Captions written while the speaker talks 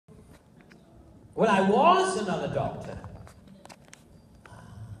Well, I was another doctor.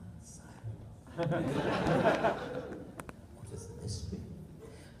 What is the mystery?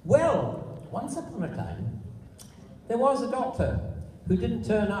 Well, once upon a time, there was a doctor who didn't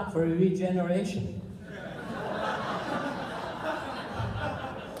turn up for a regeneration.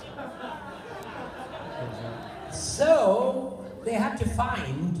 So, they had to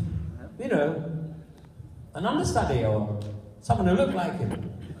find, you know, an understudy or someone who looked like him.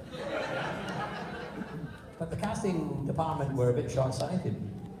 But the casting department were a bit short-sighted.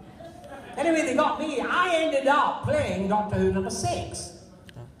 Anyway, they got me. I ended up playing Doctor Who number 6.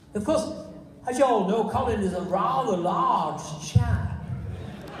 Of course, as you all know, Colin is a rather large chap.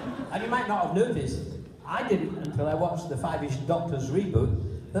 And you might not have noticed, I didn't until I watched the 5-ish Doctors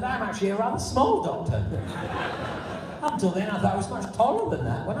reboot, that I'm actually a rather small doctor. Up until then, I thought I was much taller than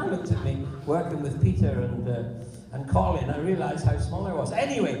that. When I looked at me working with Peter and Colin, I realised how small I was.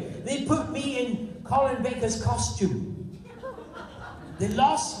 Anyway, they put me in Colin Baker's costume. They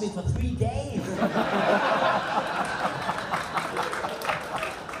lost me for 3 days.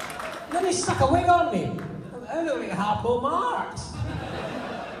 Then they stuck a wig on me. I look like Harpo Marx.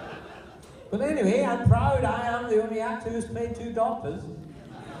 But anyway, I'm proud I am the only actor who's played 2 doctors.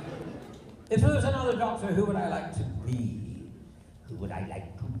 If there was another doctor, who would I like to be? Who would I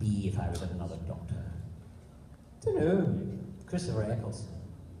like to be if I was another doctor? I don't know. Christopher Eccleston.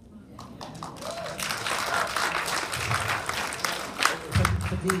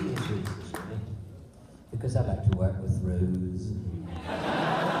 For various reasons, really. Because I like to work with Rose.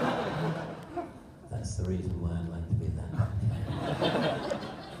 That's the reason why I'd like to be that doctor.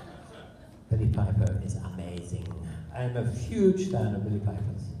 Billy Piper is amazing. I'm a huge fan of Billy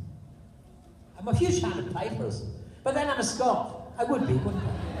Piper's. I'm a huge fan of Piper's. But then I'm a Scot. I would be, wouldn't I?